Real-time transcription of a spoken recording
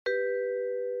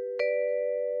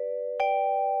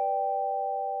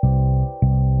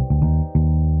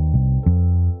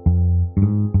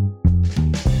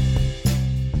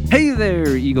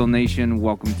there, Eagle Nation.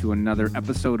 Welcome to another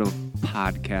episode of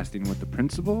Podcasting with the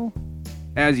Principal.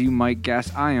 As you might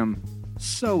guess, I am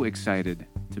so excited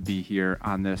to be here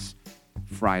on this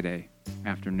Friday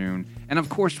afternoon. And of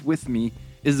course, with me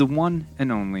is the one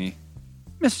and only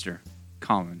Mr.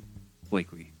 Colin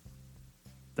Blakely.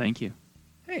 Thank you.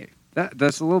 Hey,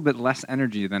 that's a little bit less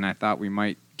energy than I thought we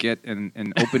might get in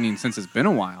an opening since it's been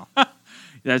a while.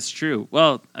 That's true.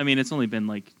 Well, I mean, it's only been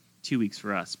like 2 weeks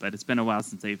for us, but it's been a while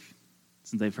since they've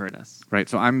heard us. Right,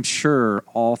 so I'm sure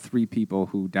all three people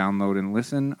who download and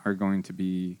listen are going to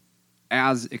be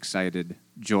as excited,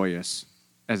 joyous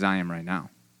as I am right now.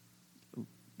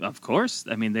 Of course.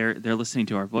 I mean, they're listening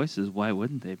to our voices. Why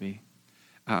wouldn't they be?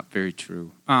 Very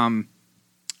true.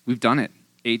 We've done it.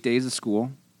 8 days of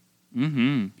school,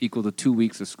 equal to 2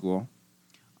 weeks of school.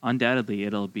 Undoubtedly,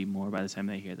 it'll be more by the time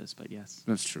they hear this, but yes.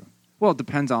 That's true. Well, it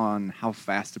depends on how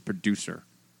fast the producer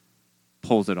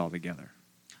pulls it all together.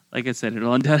 Like I said,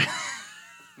 it'll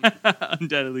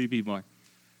undoubtedly be more.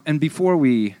 And before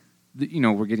we're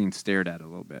getting stared at a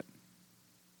little bit.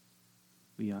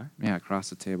 We are? Yeah, across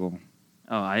the table.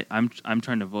 Oh, I'm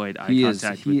trying to avoid eye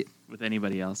contact with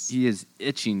anybody else. He is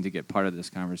itching to get part of this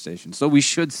conversation. So we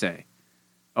should say,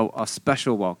 a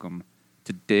special welcome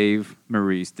to Dave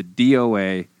Maurice, the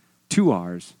DOA, 2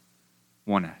 R's,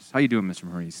 1 S. How you doing, Mr.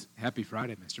 Maurice? Happy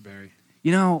Friday, Mr. Barry.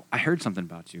 You know, I heard something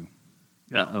about you.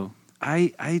 Uh-oh.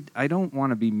 I don't want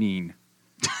to be mean.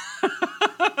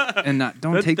 And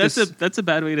don't take this. That's a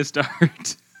bad way to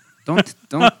start. Don't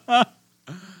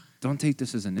take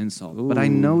this as an insult. Ooh. But I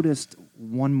noticed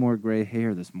one more gray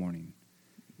hair this morning.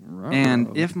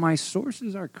 And if my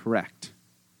sources are correct,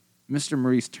 Mr.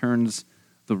 Maurice turns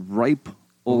the ripe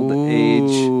old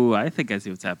age I think I see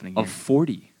what's happening here. of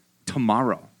 40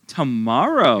 tomorrow.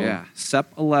 Tomorrow?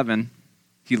 Sep 11.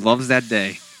 He loves that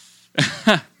day.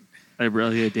 A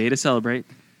day to celebrate.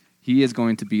 He is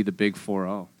going to be the big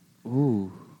 4-0.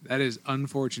 Ooh. That is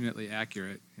unfortunately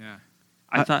accurate. Yeah.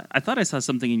 I thought I saw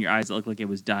something in your eyes that looked like it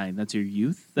was dying. That's your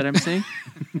youth that I'm seeing?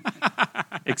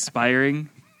 Expiring,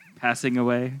 passing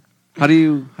away. How do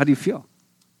you feel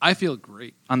I feel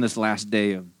great. on this last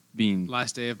day of being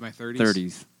Last day of my 30s.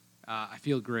 30s? I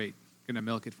feel great. Gonna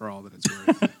milk it for all that it's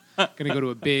worth. Gonna go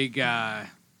to a big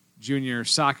junior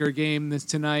soccer game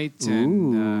tonight.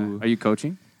 And, Are you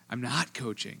coaching? I'm not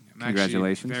coaching. I'm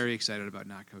Congratulations. actually very excited about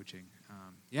not coaching.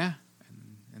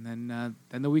 And then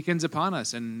the weekend's upon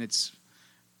us, and it's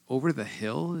over the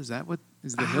hill. Is that what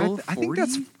is the hill? 40?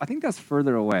 I think that's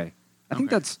further away. I think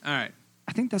that's all right.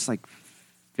 I think that's like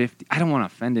 50. I don't want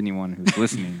to offend anyone who's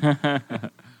listening.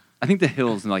 I think the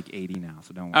hill's like 80 now,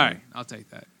 so don't worry. All right, I'll take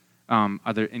that.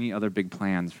 Are there any other big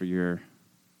plans for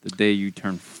the day you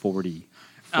turn 40?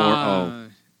 4-0.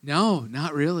 No,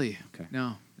 not really. Okay.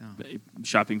 No.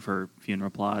 Shopping for funeral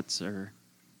plots or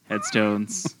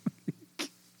headstones.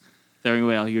 Throwing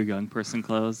away all your young person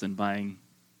clothes and buying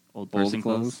old person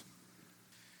clothes.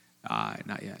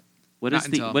 Not yet. What's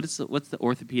the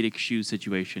orthopedic shoe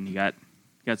situation? You got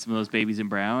some of those babies in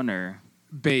brown or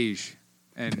Beige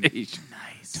and beige?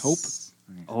 Nice. Taupe.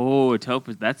 Oh, taupe.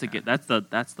 That's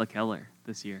the killer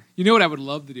this year. You know what I would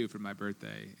love to do for my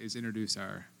birthday is introduce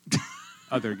our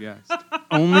other guest.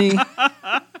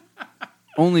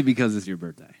 Only because it's your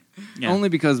birthday. Yeah. Only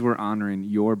because we're honoring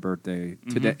your birthday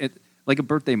today. Like a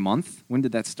birthday month. When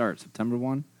did that start? September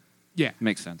 1? Yeah.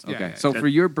 Makes sense. Yeah, Okay. yeah. So for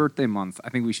your birthday month, I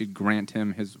think we should grant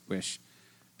him his wish.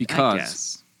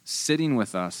 Because sitting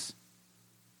with us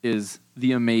is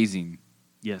the amazing,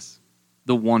 Yes.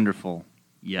 the wonderful,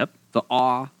 Yep. the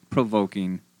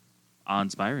awe-provoking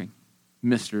Awe-inspiring.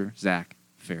 Mr. Zach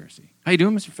Pharisee. How you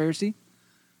doing, Mr. Pharisee?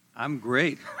 I'm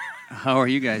great. How are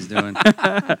you guys doing?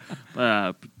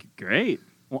 Great.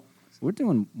 Well, we're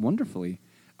doing wonderfully.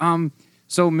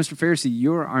 So, Mr. Pharisee,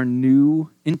 you're our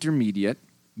new intermediate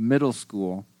middle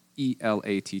school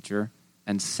ELA teacher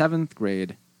and 7th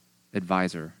grade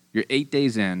advisor. You're 8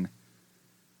 days in.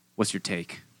 What's your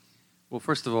take? Well,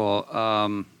 first of all,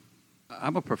 I'm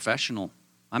a professional.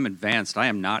 I'm advanced. I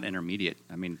am not intermediate.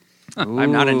 I mean,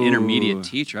 I'm not an intermediate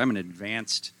teacher. I'm an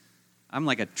advanced. I'm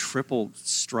like a triple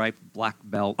stripe black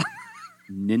belt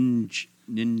ninja.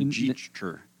 Nin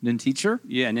teacher?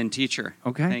 Yeah, nin teacher.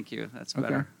 Okay. Thank you. That's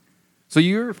better. So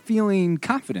you're feeling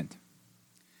confident.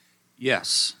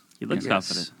 Yes. He looks Yes.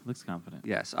 confident. Looks confident.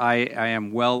 Yes, I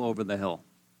am well over the hill.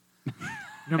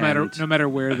 No matter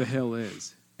where the hill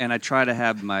is. And I try to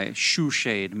have my shoe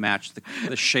shade match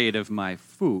the shade of my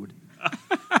food.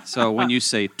 So when you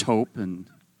say taupe and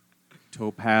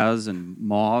topaz and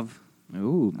mauve,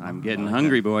 I'm getting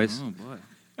hungry, boys. Oh, boy.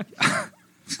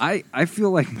 I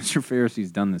feel like Mr.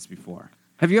 Pharisee's done this before.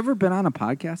 Have you ever been on a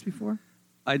podcast before?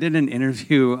 I did an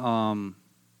interview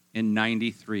in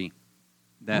 '93.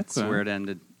 That's Okay. where it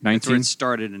ended. 19? That's where it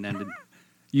started and ended.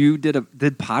 You did I was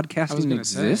podcasting gonna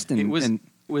exist? say, It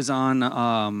was and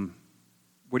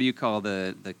what do you call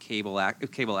the cable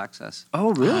access?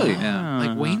 oh, really? Yeah.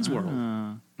 Like Wayne's World.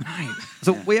 Nice.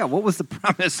 So, yeah, what was the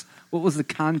premise? What was the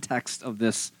context of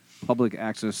this public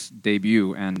access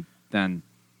debut and then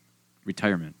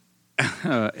retirement?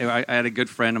 I had a good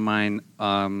friend of mine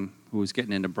who was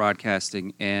getting into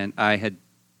broadcasting, and I had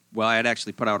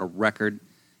actually put out a record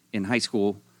in high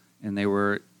school, and they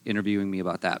were interviewing me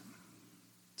about that.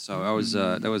 So I was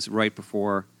that was right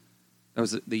before, that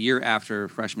was the year after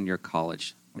freshman year of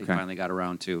college. They Okay. finally got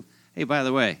around to, hey, by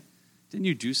the way, didn't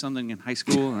you do something in high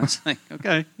school? And I was like,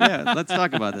 okay, yeah, let's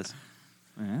talk about this.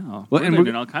 Wow. Well, We're and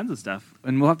learning all kinds of stuff.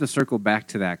 And we'll have to circle back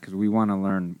to that because we want to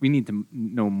learn. We need to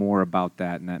know more about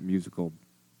that and that musical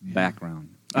background.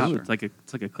 Ooh, it's like a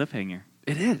cliffhanger.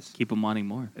 It is. Keep them wanting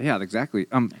more. Yeah, exactly.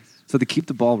 So to keep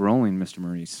the ball rolling, Mr.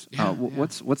 Maurice, Yeah,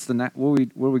 what's the next? Where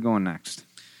are we going next?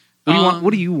 What do you want?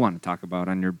 What do you want to talk about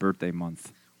on your birthday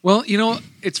month? Well,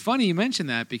 it's funny you mention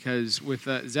that because with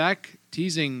Zach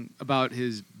teasing about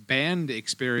his band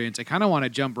experience, I kind of want to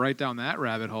jump right down that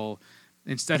rabbit hole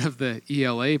instead of the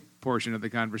ELA portion of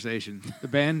the conversation. The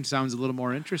band sounds a little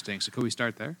more interesting, so could we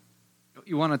start there?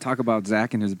 You want to talk about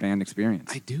Zach and his band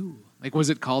experience? I do. Like, was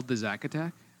it called the Zach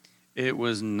Attack? It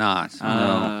was not.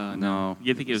 No.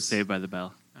 You think it was Saved by the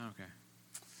Bell? Okay.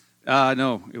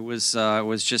 No, it was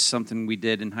just something we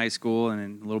did in high school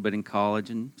and a little bit in college,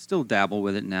 and still dabble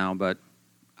with it now. But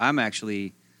I'm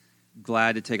actually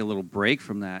glad to take a little break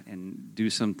from that and do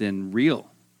something real,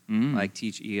 like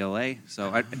teach ELA.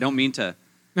 So I don't mean to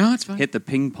No, it's fine. hit the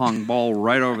ping pong ball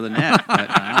right over the net,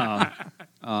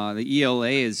 but the ELA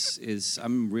is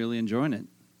I'm really enjoying it.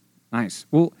 Nice.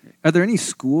 Well, are there any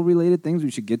school-related things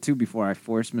we should get to before I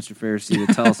force Mr. Pharisee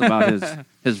to tell us about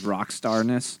his rock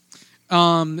starness?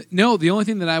 No, the only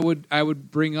thing that I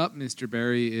would bring up, Mr.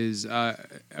 Barry, is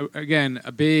again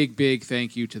a big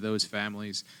thank you to those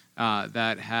families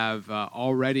that have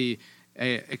already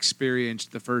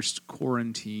experienced the first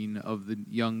quarantine of the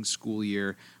young school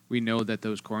year. We know that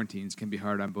those quarantines can be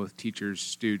hard on both teachers,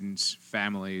 students,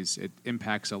 families. It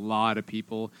impacts a lot of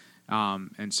people.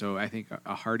 And so I think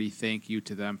a hearty thank you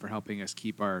to them for helping us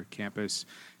keep our campus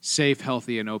safe,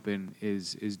 healthy, and open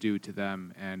is due to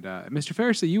them. And Mr.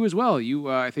 Pharisee, you as well. You,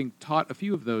 I think, taught a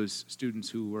few of those students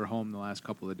who were home the last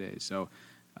couple of days. So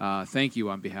thank you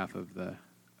on behalf of the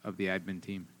admin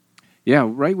team. Yeah,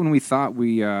 right when we thought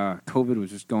COVID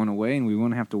was just going away and we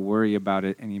wouldn't have to worry about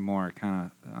it anymore, it kind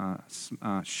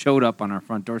of showed up on our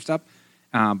front doorstep.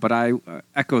 But I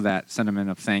echo that sentiment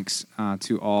of thanks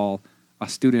to all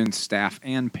students, staff,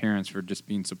 and parents for just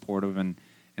being supportive. And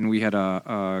we had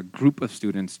a group of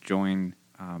students join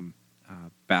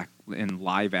back in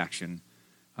live action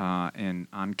and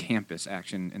on-campus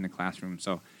action in the classroom.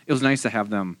 So it was nice to have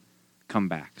them come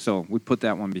back. So we put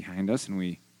that one behind us, and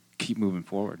we keep moving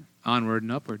forward. Onward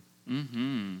and upward.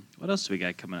 Mm-hmm. What else do we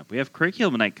got coming up? We have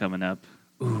curriculum night coming up.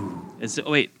 Ooh.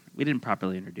 Wait, we didn't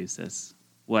properly introduce this.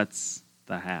 What's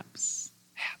the HAPS?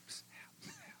 HAPS.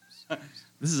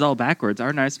 This is all backwards.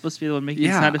 Aren't I supposed to be the one making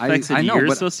sound effects? I know, you're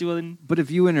but, supposed to be one. But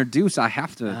if you introduce, I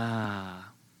have to.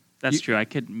 That's true. I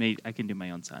can do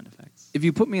my own sound effects. If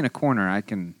you put me in a corner, I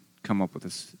can come up with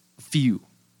a few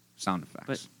sound effects.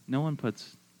 But no one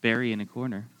puts Barry in a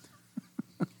corner.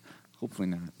 Hopefully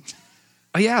not.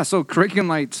 Oh, yeah, so curriculum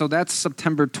night. So that's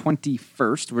September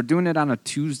 21st. We're doing it on a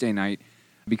Tuesday night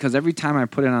because every time I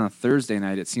put it on a Thursday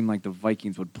night, it seemed like the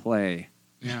Vikings would play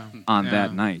on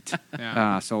that night.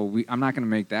 Yeah. So I'm not going to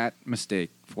make that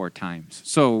mistake 4 times.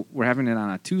 So we're having it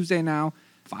on a Tuesday now,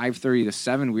 5:30 to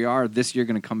 7. We are this year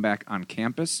going to come back on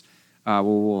campus.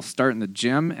 We'll start in the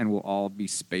gym, and we'll all be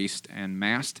spaced and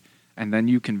masked. And then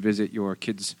you can visit your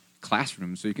kids'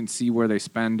 classrooms so you can see where they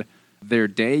spend their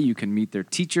day. You can meet their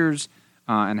teachers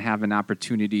and have an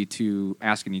opportunity to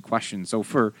ask any questions. So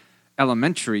for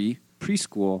elementary,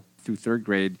 preschool through 3rd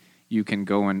grade, you can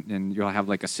go and you'll have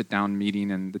like a sit-down meeting,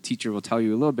 and the teacher will tell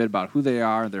you a little bit about who they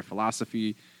are, their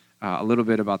philosophy, a little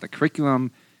bit about the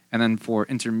curriculum. And then for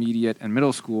intermediate and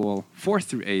middle school, 4th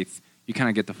through 8th, you kind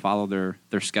of get to follow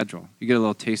their schedule. You get a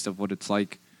little taste of what it's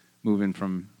like moving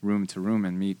from room to room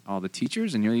and meet all the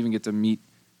teachers, and you'll even get to meet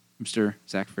Mr.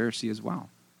 Zach Pharisee as well.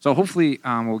 So hopefully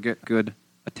we'll get good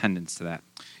attendance to that.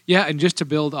 Yeah, and just to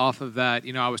build off of that,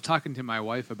 I was talking to my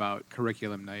wife about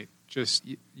curriculum night just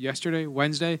yesterday,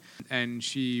 Wednesday, and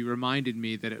she reminded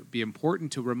me that it would be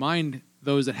important to remind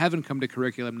those that haven't come to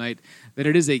curriculum night that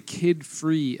it is a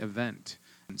kid-free event.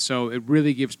 So it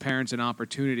really gives parents an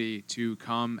opportunity to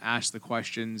come ask the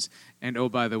questions, and oh,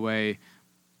 by the way,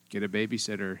 get a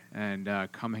babysitter and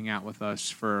come hang out with us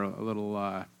for a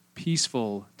little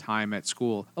peaceful time at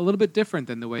school. A little bit different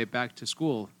than the way back to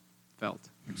school felt.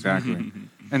 Exactly.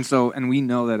 And we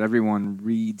know that everyone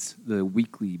reads the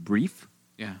weekly brief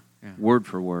Yeah. word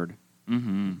for word,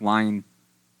 Mm-hmm. line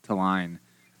to line.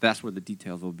 That's where the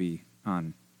details will be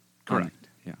on. Correct.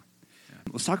 Yeah.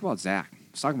 Let's talk about Zach.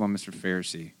 Let's talk about Mr.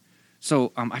 Pharisee.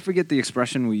 So I forget the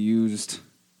expression we used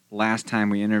last time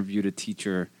we interviewed a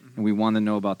teacher, and we wanted to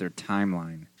know about their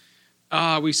timeline.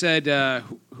 We said,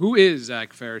 who is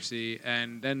Zach Pharisee?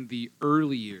 And then the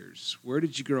early years. Where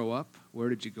did you grow up? Where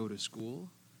did you go to school?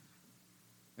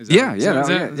 Is that what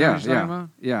you're talking about?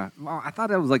 Yeah. Well, I thought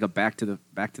that was like a Back to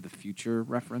the Future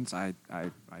reference. I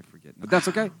forget, but that's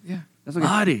okay. Yeah. That's okay.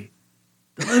 Marty,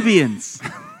 the Libyans.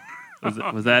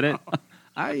 was that it?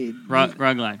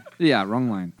 Wrong line. Yeah, wrong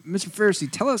line. Mr.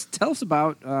 Pharisee, tell us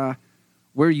about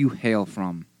where you hail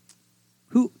from.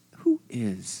 Who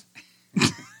is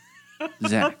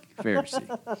Zach Pharisee?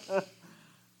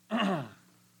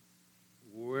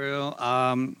 Well,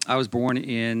 I was born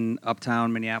in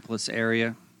uptown Minneapolis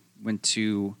area. Went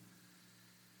to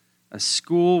a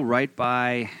school right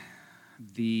by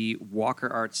the Walker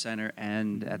Arts Center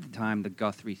and at the time the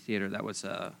Guthrie Theater. That was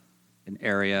an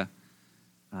area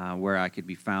where I could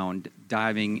be found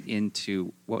diving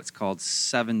into what's called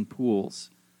Seven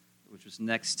Pools, which was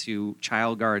next to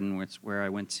Child Garden, where I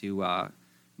went to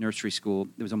nursery school.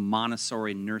 There was a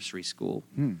Montessori nursery school.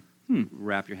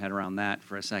 Wrap your head around that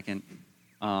for a second.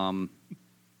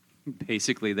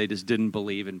 Basically, they just didn't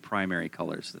believe in primary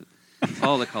colors.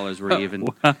 All the colors were even.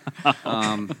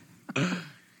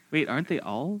 Wait, aren't they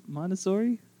all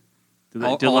Montessori? Do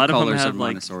All a lot of them colors have are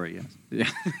Montessori,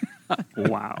 yes.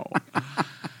 Wow.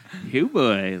 You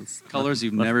boys. Colors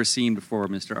you've never seen before,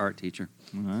 Mr. Art Teacher.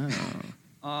 Wow.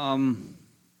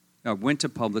 I went to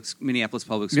Minneapolis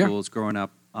public Yeah. schools growing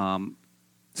up.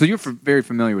 So you're very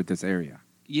familiar with this area.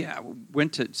 Yeah,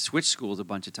 went to switch schools a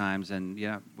bunch of times, and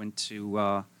went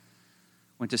to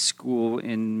school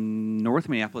in North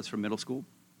Minneapolis for middle school.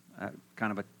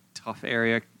 Kind of a tough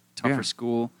area, tougher Yeah.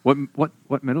 school.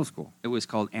 What middle school? It was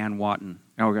called Ann Watton.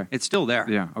 Oh, okay. It's still there.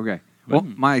 Yeah. Okay. Well,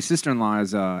 my sister-in-law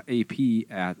is AP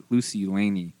at Lucy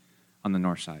Laney on the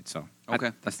north side. So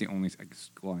Okay. that's the only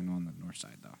school I know on the north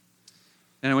side, though.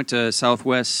 Then I went to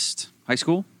Southwest High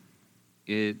School,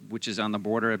 which is on the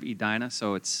border of Edina.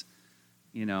 So it's,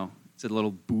 it's a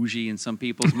little bougie in some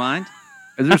people's mind.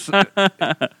 Is there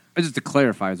just to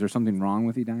clarify, is there something wrong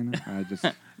with Edina?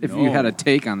 If you had a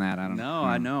take on that, I don't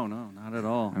know. No, not at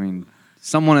all. I mean,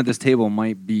 someone at this table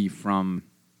might be from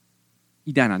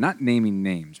Edina, not naming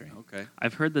names, right? Okay.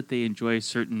 I've heard that they enjoy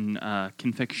certain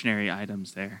confectionery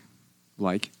items there.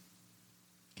 Like?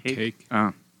 Cake.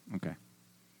 Oh, okay.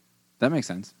 That makes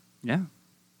sense. Yeah.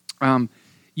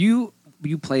 You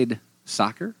played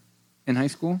soccer in high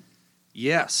school?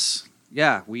 Yes.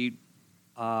 Yeah, we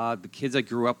the kids I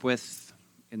grew up with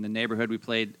in the neighborhood, we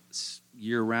played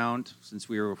year-round since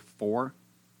we were 4,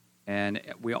 and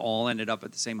we all ended up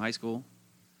at the same high school,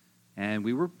 and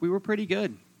we were pretty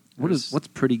good. What's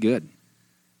pretty good?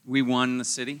 We won the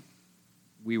city.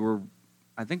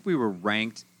 I think we were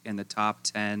ranked in the top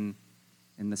 10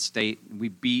 in the state. We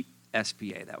beat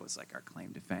SPA. That was like our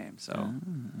claim to fame. So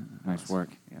Nice work.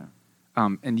 yeah.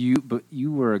 And you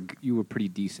were pretty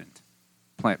decent.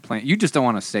 Playing. You just don't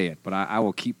want to say it, but I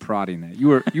will keep prodding it.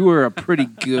 You were a pretty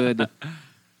good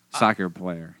soccer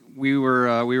player. We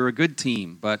were a good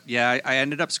team, but yeah, I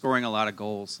ended up scoring a lot of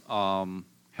goals.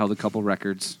 Held a couple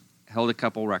records. Held a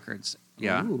couple records.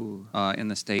 Yeah, Ooh. in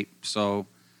the state. So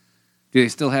Do they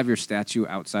still have your statue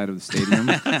outside of the stadium?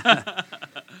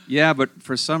 yeah, but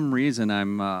for some reason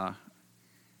I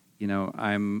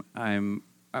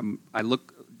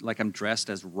look like I'm dressed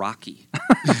as Rocky.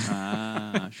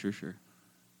 Sure.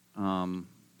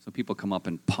 So people come up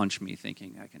and punch me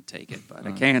thinking I can take it, but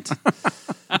I can't.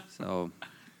 So,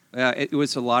 yeah, it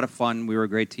was a lot of fun. We were a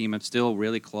great team. I'm still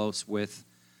really close with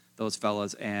those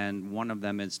fellas, and one of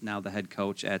them is now the head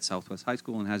coach at Southwest High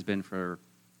School and has been for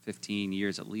 15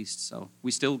 years at least. So we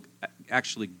still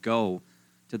actually go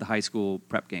to the high school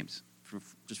prep games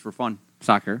just for fun.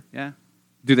 Soccer. Yeah.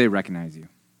 Do they recognize you?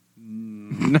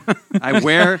 I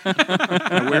wear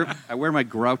my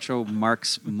Groucho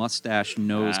Marx mustache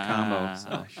nose combo.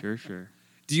 So. Sure.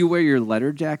 Do you wear your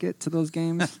letter jacket to those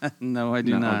games? No, I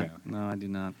do No, not. okay. No, I do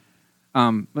not.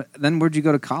 But then where'd you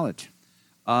go to college?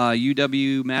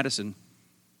 UW Madison.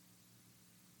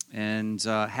 And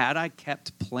had I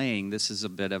kept playing, this is a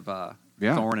bit of a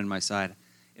thorn in my side.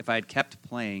 If I had kept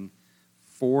playing,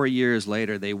 4 years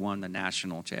later, they won the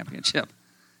national championship.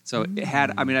 So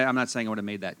I'm not saying I would have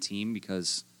made that team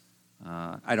because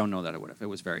I don't know that I would have. It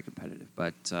was very competitive,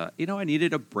 but I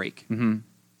needed a break. Mm-hmm.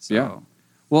 So, Yeah.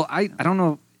 Well, I don't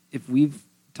know if we've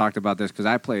talked about this because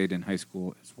I played in high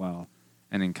school as well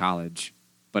and in college,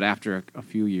 but after a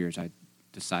few years, I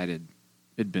decided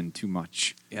it'd been too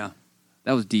much. Yeah.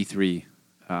 That was D3.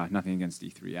 Nothing against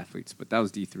D3 athletes, but that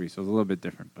was D3, so it was a little bit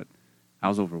different. But I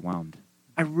was overwhelmed.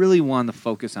 I really wanted to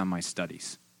focus on my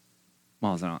studies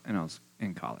while I was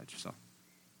in college. So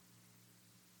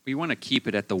You want to keep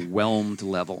it at the whelmed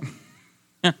level.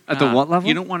 at the what level?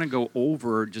 You don't want to go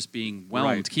over just being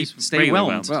whelmed. Right. Stay Regular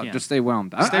whelmed. whelmed. Well, Yeah. just stay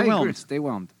whelmed. Stay I agree. whelmed. Stay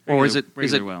whelmed. Or is it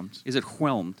Regular whelmed. Is it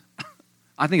whelmed?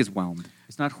 I think it's whelmed.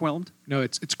 It's not whelmed? No,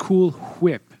 it's cool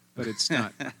whip, but it's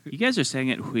not. You guys are saying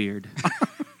it weird.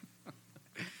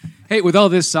 Hey, with all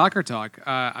this soccer talk,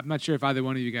 I'm not sure if either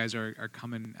one of you guys are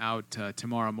coming out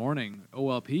tomorrow morning.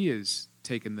 OLP is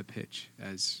taking the pitch.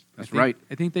 That's right.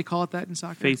 I think they call it that in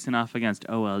soccer. Facing off against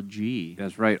OLG.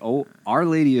 That's right. Oh, Our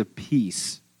Lady of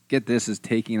Peace, get this, is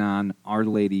taking on Our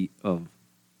Lady of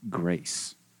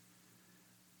Grace.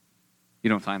 You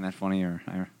don't find that funny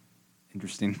or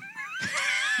interesting?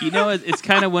 You know, it's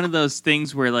kind of one of those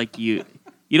things where like you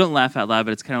don't laugh out loud,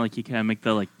 but it's kind of like you kind of make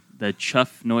the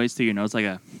chuff noise through your nose, like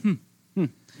a.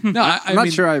 No, I'm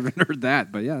not sure I've heard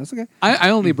that, but yeah, that's okay.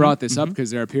 I only brought this up because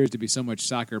there appears to be so much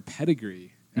soccer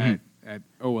pedigree at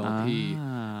OLP.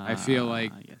 I feel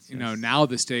like yes. now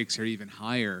the stakes are even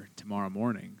higher tomorrow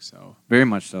morning. So Very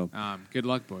much so. good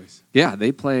luck, boys. Yeah,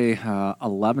 they play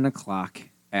 11 o'clock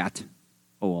at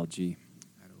OLG.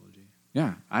 At OLG.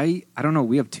 Yeah, I don't know.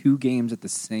 We have 2 games at the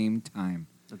same time.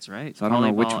 That's right. So I don't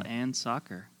know which Volleyball one. and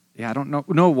soccer. Yeah, I don't know.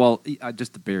 No, well,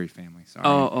 just the Berry family. Sorry.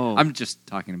 Oh. I'm just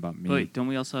talking about me. Wait, don't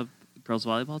we also have girls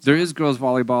volleyball? There is girls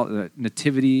volleyball,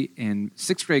 Nativity and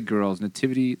 6th grade girls.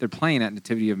 Nativity, they're playing at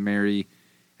Nativity of Mary.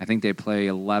 I think they play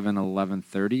 11,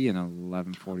 11:30, and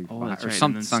 11:45. Oh, that's or right.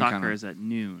 some And then some soccer kind of, is at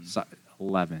noon.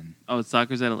 11. Oh,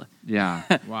 soccer's at 11. Yeah.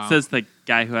 Wow. Says the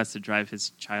guy who has to drive his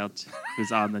child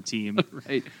who's on the team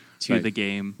right. to Right. the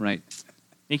game. Right.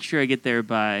 Make sure I get there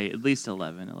by at least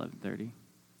 11:30.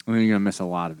 Well, you're going to miss a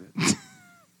lot of it.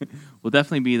 We'll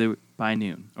definitely be there by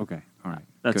noon. Okay. All right.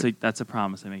 That's Good. that's a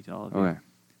promise I make to all of you.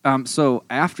 Okay. So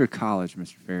after college,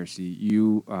 Mr. Pharisee,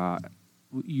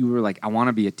 you were like, I want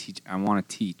to be a teacher. I want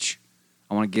to teach.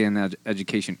 I want to get an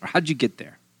education. How'd you get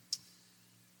there?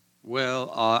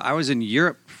 Well, I was in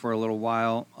Europe for a little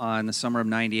while in the summer of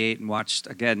 '98 and watched,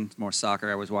 again, more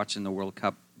soccer. I was watching the World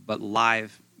Cup, but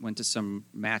live. Went to some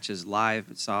matches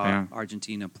live. Saw Yeah.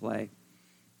 Argentina play.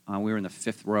 We were in the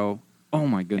 5th row. Oh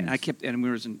my goodness! And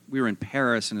we were in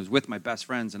Paris, and it was with my best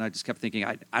friends, and I just kept thinking,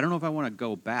 I don't know if I want to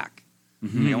go back.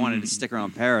 Like, I wanted to stick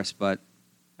around Paris, but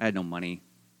I had no money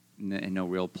and no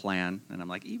real plan. And I'm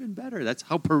like, even better. That's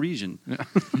how Parisian.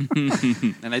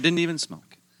 And I didn't even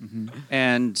smoke.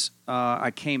 And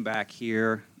I came back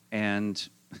here and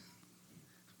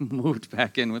moved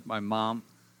back in with my mom,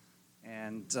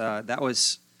 and that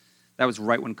was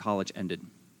right when college ended.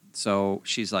 So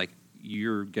she's like,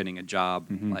 you're getting a job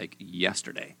like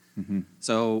yesterday.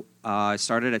 So I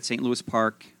started at St. Louis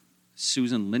Park,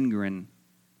 Susan Lindgren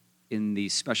in the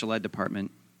special ed department,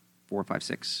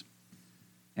 456.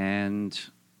 And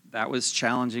that was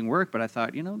challenging work, but I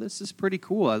thought, this is pretty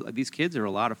cool. These kids are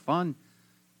a lot of fun.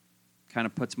 Kind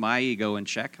of puts my ego in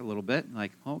check a little bit.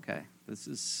 Like, okay, this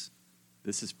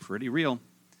is pretty real.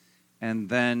 And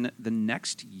then the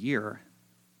next year,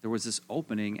 there was this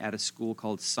opening at a school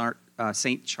called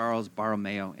St. Charles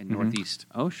Borromeo in Northeast.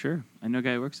 Oh, sure. I know a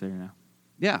guy who works there now.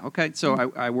 Yeah, okay.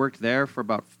 So I worked there for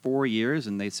about 4 years,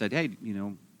 and they said, hey,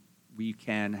 we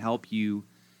can help you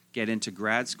get into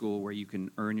grad school where you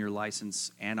can earn your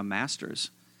license and a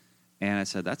master's. And I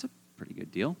said, that's a pretty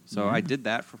good deal. So I did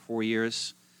that for 4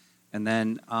 years. And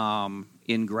then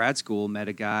in grad school, met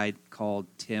a guy called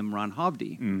Tim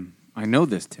Ronhovde. I know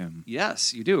this, Tim.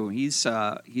 Yes, you do. He's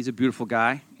a beautiful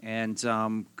guy and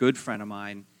good friend of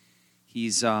mine.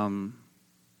 He's the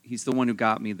one who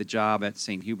got me the job at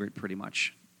St. Hubert, pretty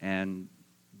much, and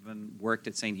then worked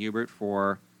at St. Hubert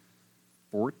for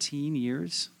 14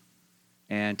 years,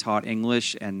 and taught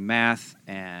English and math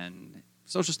and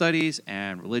social studies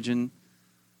and religion,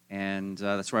 and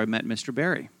that's where I met Mr.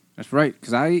 Barry. That's right,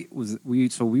 because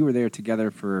we were there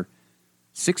together for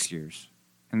 6 years,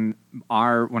 and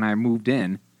when I moved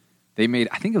in, they made,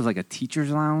 I think it was like a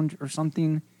teacher's lounge or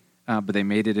something, but they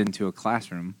made it into a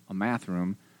classroom, a math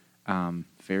room.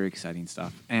 Very exciting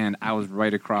stuff, and I was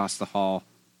right across the hall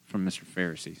from Mr.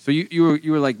 Pharisee. So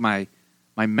you were like my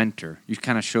mentor. You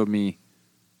kind of showed me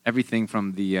everything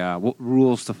from the what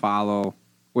rules to follow,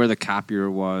 where the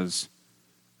copier was,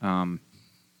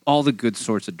 all the good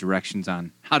sorts of directions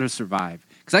on how to survive.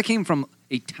 Because I came from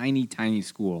a tiny, tiny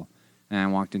school, and I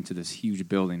walked into this huge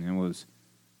building, and it was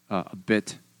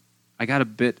I got a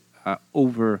bit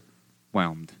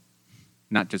overwhelmed,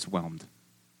 not just whelmed.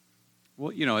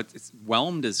 Well, it's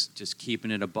whelmed is just keeping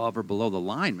it above or below the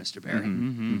line, Mr.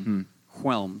 Barry.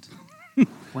 Whelmed.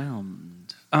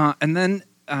 Whelmed. And then,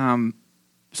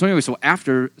 so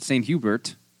after St.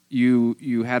 Hubert,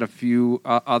 you had a few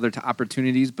other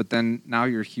opportunities, but then now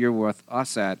you're here with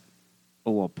us at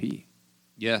OLP.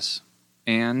 Yes.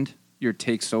 And your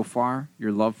take so far,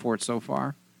 your love for it so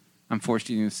far. I'm forced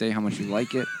you to say how much you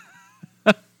like it.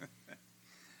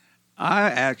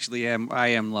 I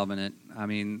am loving it. I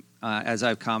mean, as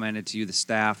I've commented to you, the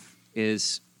staff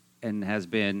is and has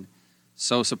been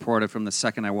so supportive from the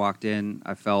second I walked in.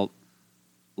 I felt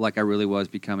like I really was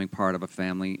becoming part of a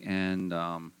family, and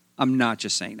I'm not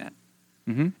just saying that.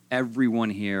 Mm-hmm. Everyone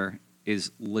here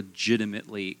is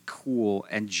legitimately cool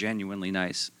and genuinely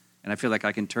nice, and I feel like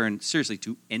I can turn seriously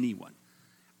to anyone.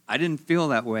 I didn't feel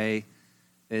that way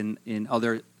in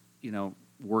other,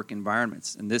 work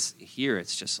environments, and this here,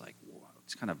 it's just like, whoa,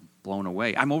 it's kind of blown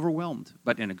away. I'm overwhelmed,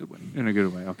 but in a good way. In a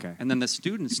good way, okay. And then the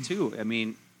students too. I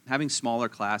mean, having smaller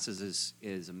classes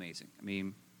is amazing. I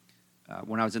mean,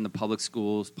 when I was in the public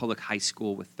schools, public high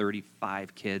school with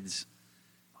 35 kids,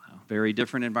 very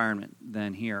different environment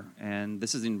than here. And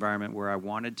this is the environment where I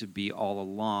wanted to be all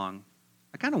along.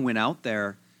 I kind of went out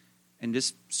there and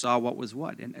just saw what was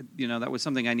what. And, that was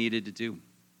something I needed to do.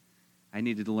 I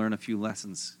needed to learn a few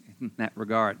lessons in that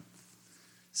regard.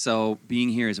 So being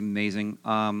here is amazing.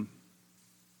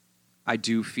 I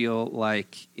do feel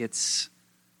like it's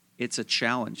a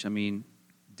challenge. I mean,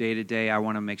 day to day, I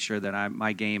want to make sure that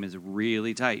my game is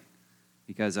really tight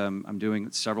because I'm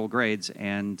doing several grades,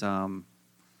 and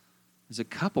there's a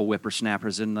couple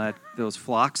whippersnappers in those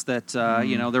flocks that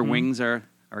their wings are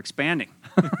expanding,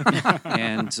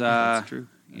 and That's true.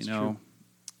 True.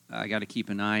 I got to keep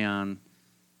an eye on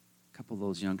a couple of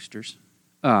those youngsters.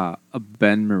 A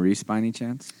Ben Maurice by any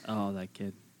chance? Oh, that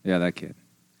kid. Yeah, that kid.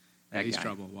 That He's guy.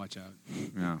 trouble. Watch out.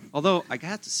 Yeah. Although I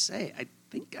got to say, I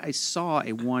think I saw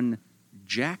a one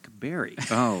Jack Berry.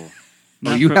 Oh.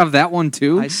 Not You for- have that one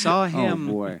too? I saw him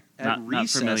Oh boy. at Not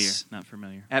familiar. recess. Not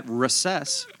familiar. At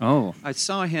recess, Oh. I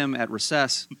saw him at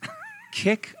recess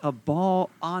kick a ball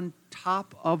on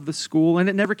top of the school, and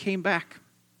it never came back.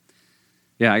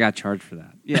 Yeah, I got charged for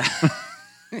that.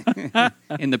 Yeah,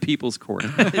 in the people's court.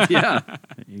 Yeah.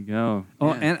 There you go.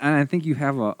 Oh, Yeah. and I think you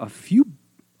have a few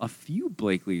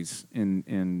Blakeleys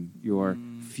in your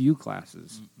few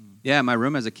classes. Yeah, my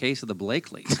room has a case of the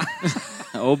Blakeleys.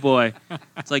 Oh boy,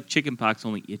 it's like chicken pox,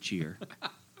 only itchier.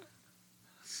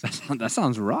 That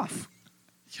sounds rough.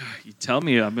 You tell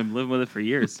me, I've been living with it for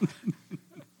years.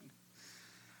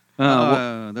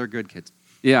 They're good kids.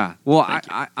 Yeah. Well,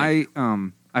 Thank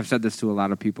you. I've said this to a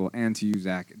lot of people and to you,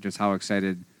 Zach, just how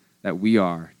excited that we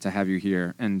are to have you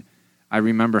here. And I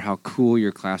remember how cool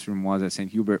your classroom was at St.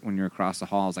 Hubert when you're across the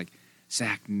hall. I was like,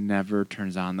 Zach never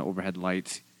turns on the overhead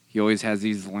lights. He always has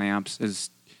these lamps. His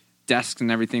desks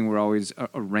and everything were always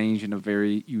arranged in a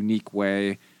very unique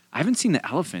way. I haven't seen the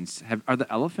elephants. Are the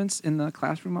elephants in the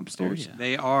classroom upstairs? Oh, yeah.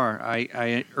 They are.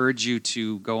 I urge you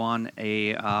to go on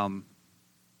a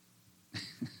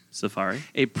Safari.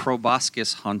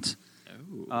 proboscis hunt.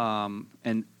 Oh.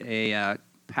 And a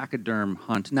pachyderm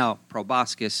hunt. Now,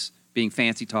 proboscis being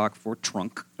fancy talk for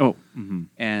trunk, Oh. Mm-hmm.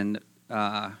 and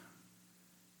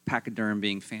pachyderm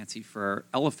being fancy for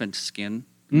elephant skin.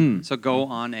 Mm. So go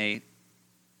on a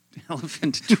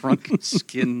elephant trunk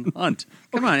skin hunt.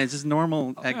 Come on, it's just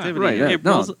normal activity. right, yeah. It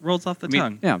No. rolls off the I mean-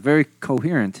 tongue. Yeah, very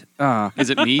coherent. Is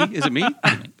it me? Is it me?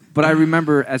 But I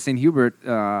remember at St. Hubert,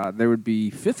 there would be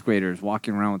fifth graders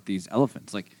walking around with these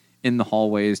elephants, like in the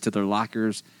hallways to their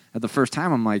lockers. At the first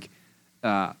time, I'm like,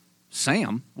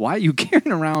 Sam, why are you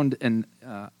carrying around an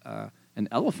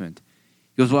elephant?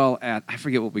 He goes, well, I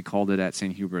forget what we called it at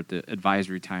St. Hubert, the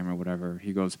advisory time or whatever.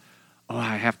 He goes, oh,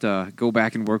 I have to go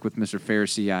back and work with Mr.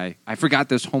 Pharisee. I forgot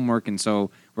this homework, and so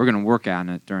we're going to work on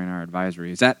it during our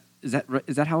advisory. Is that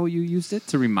how you used it,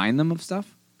 to remind them of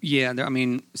stuff? Yeah, I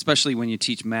mean, especially when you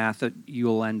teach math,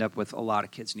 you'll end up with a lot of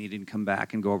kids needing to come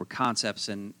back and go over concepts,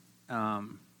 and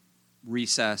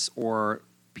recess or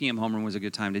PM homeroom was a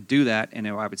good time to do that. And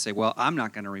I would say, well, I'm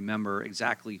not going to remember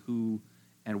exactly who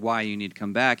and why you need to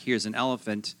come back. Here's an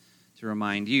elephant to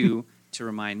remind you, to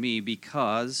remind me,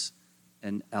 because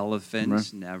an elephant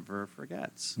Right. never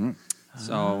forgets. Mm.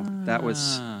 So that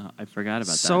was I forgot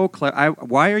about so clever.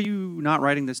 Why are you not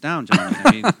writing this down, John?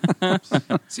 I mean,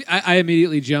 See, I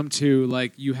immediately jumped to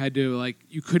like you had to like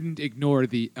you couldn't ignore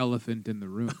the elephant in the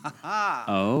room, that.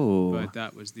 Oh. but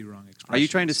that was the wrong expression. are you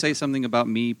trying to say something about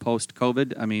me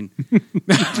post-COVID? I mean,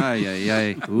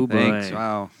 ay. Ooh, boy. Thanks.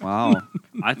 Wow.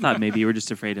 I thought maybe you were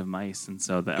just afraid of mice, and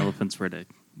so the elephants were to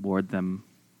ward them.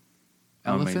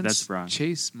 Oh, wait, Elephants that's wrong.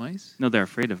 chase mice? No, they're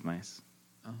afraid of mice.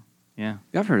 Oh. Yeah.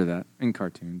 Yeah, I've heard of that in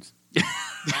cartoons.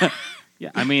 Yeah,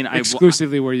 I mean,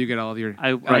 Exclusively where you get all of your. I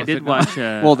elephant did knowledge. watch.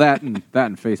 Well, that and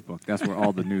Facebook. That's where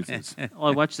all the news is. Well,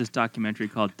 I watched this documentary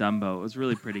called Dumbo. It was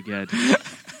really pretty good.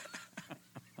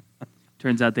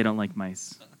 Turns out they don't like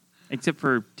mice, except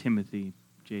for Timothy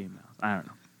J. Mouse. I don't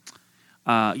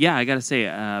know. Yeah, I got to say,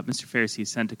 Mr. Pharisee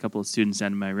sent a couple of students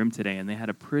down to my room today, and they had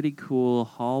a pretty cool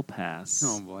hall pass.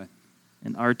 Oh boy.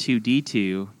 An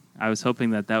R2D2. I was hoping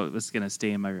that was going to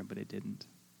stay in my room, but it didn't.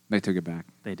 They took it back.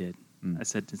 They did. Mm. I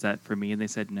said, "Is that for me?" And they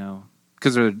said, "No."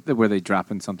 Because were they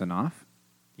dropping something off?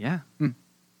 Yeah.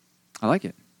 I like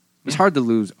it. It's Yeah. hard to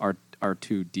lose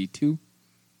R2D2.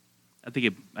 I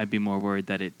think I'd be more worried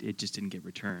that it just didn't get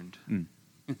returned.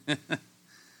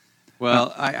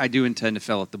 Well, I do intend to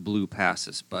fill out the blue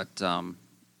passes, but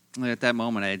at that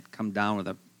moment I had come down with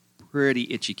a pretty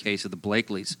itchy case of the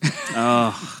Blakeley's.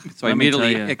 Oh, So I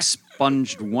immediately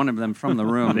expunged one of them from the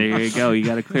room. there you go. You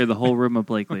got to clear the whole room of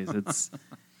Blakely's.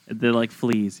 They're like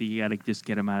fleas. So you got to just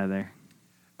get them out of there.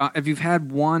 If you've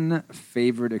had one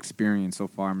favorite experience so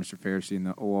far, Mr. Pharisee, in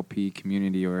the OLP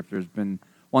community, or if there's been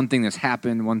one thing that's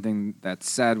happened, one thing that's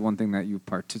said, one thing that you've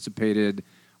participated,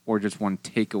 or just one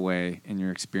takeaway in your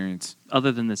experience.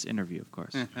 Other than this interview, of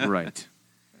course. Right.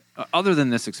 Other than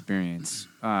this experience,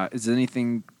 does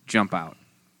anything jump out?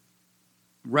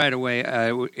 Right away,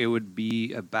 it would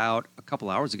be about a couple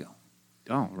hours ago.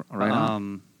 Oh, right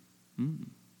on.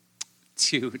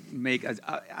 To make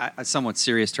a somewhat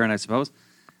serious turn, I suppose,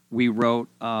 we wrote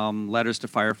letters to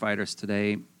firefighters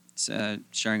today,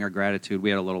 sharing our gratitude. We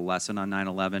had a little lesson on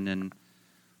 9/11 and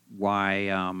why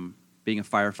being a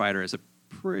firefighter is a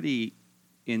pretty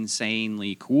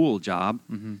insanely cool job.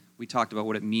 Mm-hmm. We talked about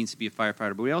what it means to be a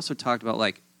firefighter, but we also talked about,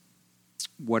 like,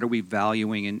 what are we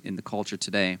valuing in the culture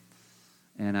today?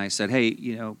 And I said, hey,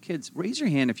 kids, raise your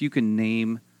hand if you can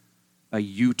name a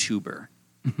YouTuber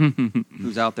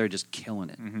who's out there just killing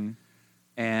it. Mm-hmm.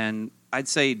 And I'd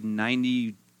say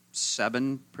 97%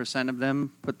 of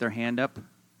them put their hand up,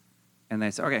 and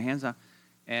they said, okay, hands up.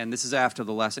 And this is after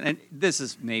the lesson. And this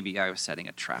is maybe I was setting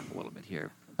a trap a little bit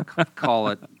here. Call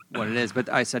it what it is. But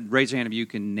I said, raise your hand if you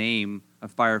can name a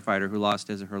firefighter who lost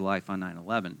his or her life on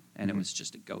 9/11. And it was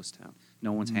just a ghost town.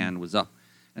 No one's hand was up.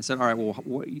 And I said, all right,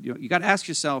 well, you got to ask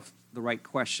yourself the right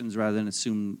questions rather than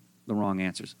assume the wrong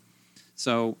answers.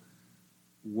 So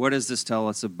what does this tell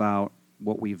us about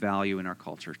what we value in our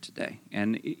culture today?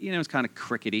 And, it's kind of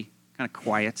crickety, kind of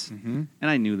quiet. Mm-hmm.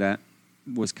 And I knew that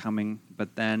was coming.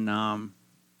 But then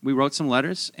we wrote some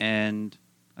letters, and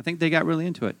I think they got really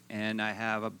into it. And I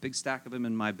have a big stack of them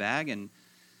in my bag, and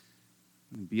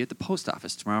I'll be at the post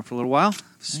office tomorrow for a little while,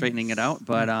 straightening it out.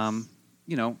 But,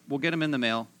 we'll get them in the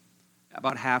mail.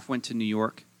 About half went to New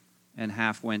York, and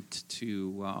half went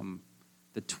to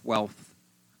the 12th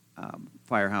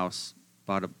firehouse,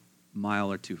 about a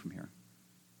mile or two from here,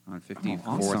 on 54th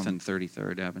awesome. and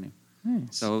 33rd Avenue.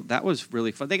 Nice. So that was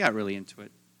really fun. They got really into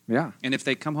it. Yeah. And if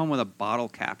they come home with a bottle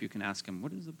cap, you can ask them,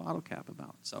 what is the bottle cap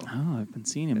about? So Oh, I've been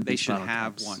seeing him. with they these should bottle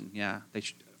have caps. one. Yeah, they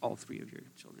should. All three of your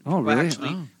children. Oh, Well, really? actually,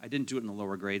 Oh. I didn't do it in the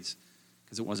lower grades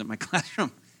because it wasn't my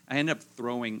classroom. I ended up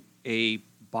throwing a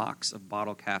box of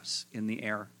bottle caps in the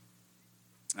air.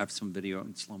 I have some video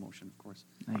in slow motion, of course.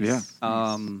 Nice.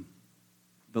 Yeah.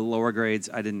 The lower grades,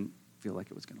 I didn't feel like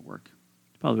it was going to work.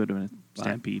 Probably would have been a But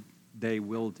stampede. They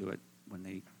will do it when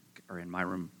they are in my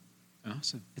room.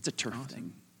 Awesome. It's a turf Awesome.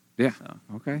 thing. Yeah. So.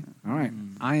 Okay. All right.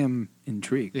 I am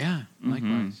intrigued. Yeah,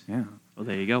 likewise. Yeah. Well,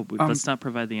 there you go. Let's not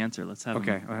provide the answer. Let's have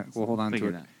Okay. them All right. We'll hold on to figure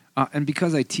it. it out. And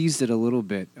because I teased it a little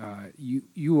bit,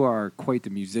 you are quite the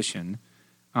musician.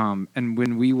 And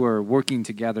when we were working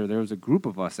together, there was a group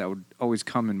of us that would always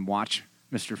come and watch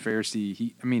Mr.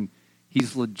 Pharisee.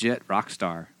 He's legit rock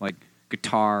star, like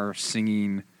guitar,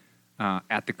 singing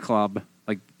at the club,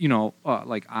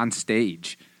 like on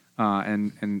stage.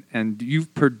 And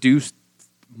you've produced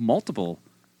multiple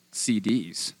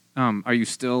CDs. Are you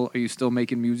still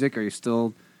making music? Are you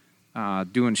still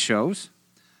doing shows?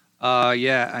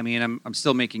 Yeah, I'm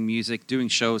still making music. Doing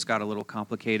shows got a little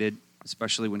complicated,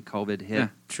 especially when COVID hit. Yeah,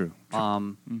 true.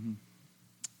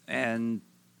 And,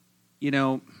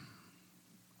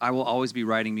 I will always be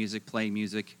writing music, playing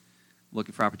music,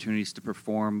 looking for opportunities to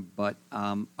perform. But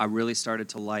I really started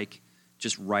to like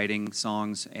just writing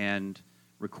songs and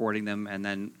recording them and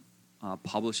then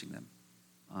publishing them.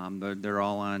 They're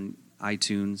all on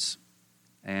iTunes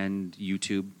and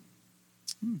YouTube.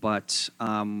 But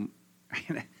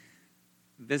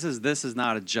this is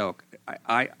not a joke.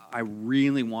 I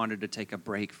really wanted to take a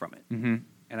break from it,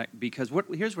 and because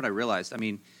here's what I realized. I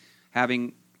mean,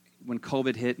 when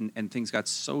COVID hit and things got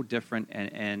so different,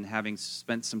 and having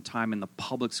spent some time in the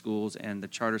public schools and the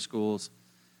charter schools,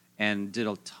 and did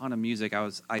a ton of music,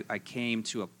 I came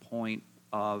to a point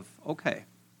of okay,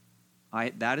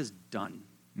 that is done.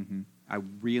 I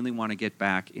really want to get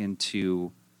back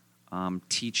into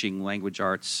teaching language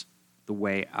arts the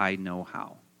way I know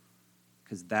how.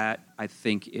 Because that, I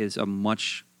think, is a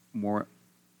much more,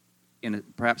 in a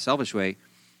perhaps selfish way,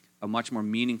 a much more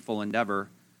meaningful endeavor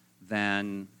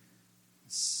than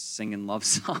singing love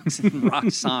songs and rock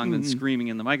songs and screaming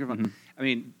in the microphone. I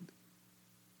mean,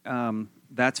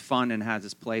 that's fun and has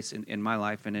its place in my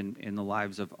life and in the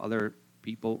lives of other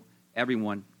people,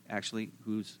 everyone, actually,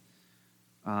 who's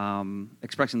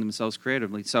expressing themselves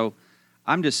creatively. So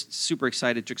I'm just super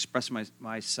excited to express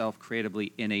myself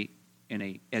creatively in a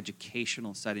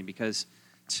educational setting, because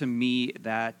to me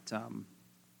that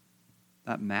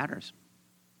matters.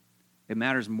 It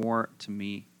matters more to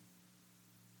me.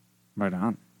 Right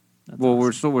on. That's well,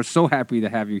 awesome. we're so happy to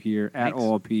have you here at Thanks.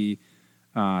 OLP,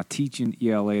 teaching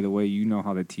ELA the way you know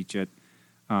how to teach it,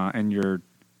 and you're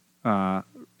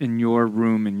in your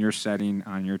room, in your setting,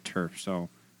 on your turf. So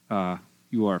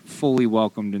you are fully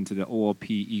welcomed into the OLP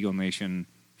Eagle Nation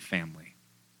family.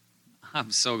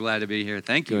 I'm so glad to be here.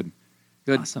 Thank you.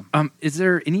 Good. Awesome. Is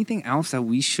there anything else that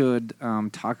we should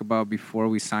talk about before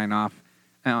we sign off?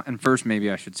 And first,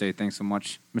 maybe I should say thanks so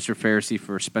much, Mr. Pharisee,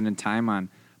 for spending time on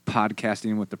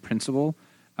podcasting with the principal.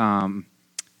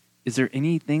 Is there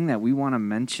anything that we want to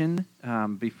mention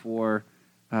before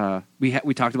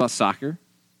we talked about soccer?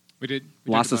 We did.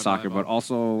 Lots of talked about soccer, but volleyball.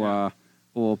 also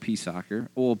OLP soccer,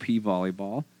 OLP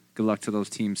volleyball. Good luck to those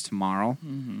teams tomorrow.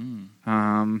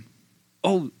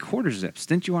 Quarter zips.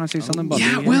 Didn't you want to say something about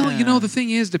Yeah, that? well, the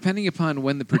thing is, depending upon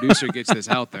when the producer gets this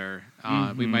out there,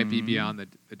 we might be beyond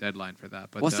the deadline for that.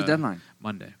 But What's the deadline?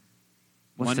 Monday.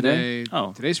 What's Monday.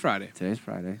 Oh. Today's Friday. Today's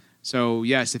Friday. So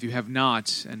yes, if you have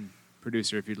not, and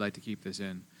producer, if you'd like to keep this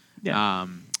in, Yeah.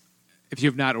 if you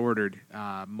have not ordered,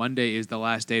 Monday is the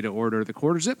last day to order the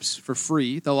quarter zips for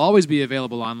free. They'll always be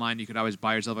available online. You could always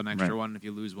buy yourself an extra Right. one if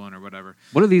you lose one or whatever.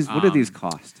 What do these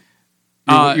cost?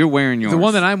 You're wearing yours. The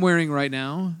one that I'm wearing right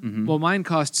now, Mhm. well, mine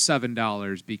costs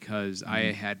 $7 because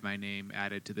I had my name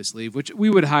added to the sleeve, which we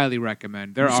would highly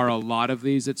recommend. There are a lot of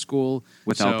these at school.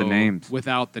 Without the names.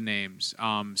 Without the names.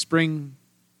 Spring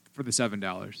for the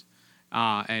 $7.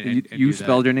 And you do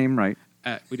spelled that. your name right.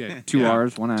 We did. Two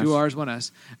R's, one S. 2 R's, 1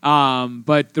 S.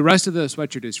 But the rest of the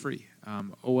sweatshirt is free.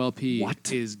 OLP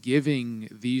What? is giving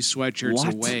these sweatshirts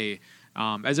What? away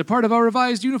as a part of our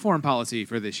revised uniform policy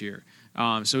for this year.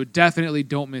 So definitely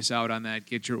don't miss out on that.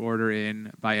 Get your order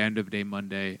in by end of day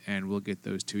Monday, and we'll get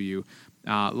those to you.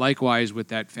 Likewise, with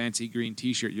that fancy green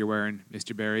T-shirt you're wearing,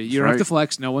 Mr. Barry, you don't have right. to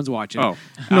flex. No one's watching. Oh,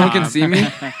 no one can see me.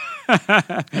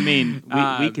 I mean,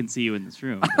 we can see you in this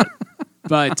room.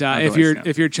 But Otherwise, no.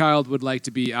 if your child would like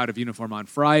to be out of uniform on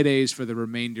Fridays for the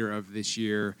remainder of this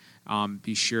year,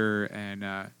 be sure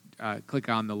and click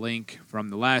on the link from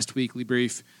the last weekly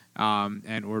brief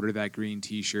and order that green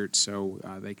T-shirt so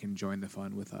they can join the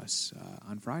fun with us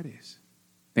on Fridays.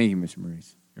 Thank you, Mr.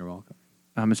 Maurice. You're welcome.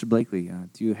 Mr. Blakely,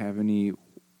 do you have any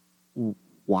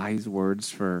wise words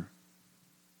for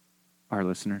our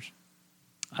listeners?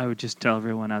 I would just tell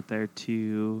everyone out there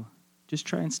to just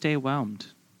try and stay whelmed.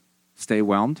 Stay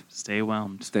whelmed. Stay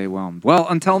whelmed. Stay whelmed. Well,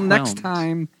 until next Whelmed.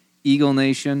 time, Eagle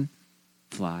Nation,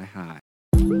 fly high.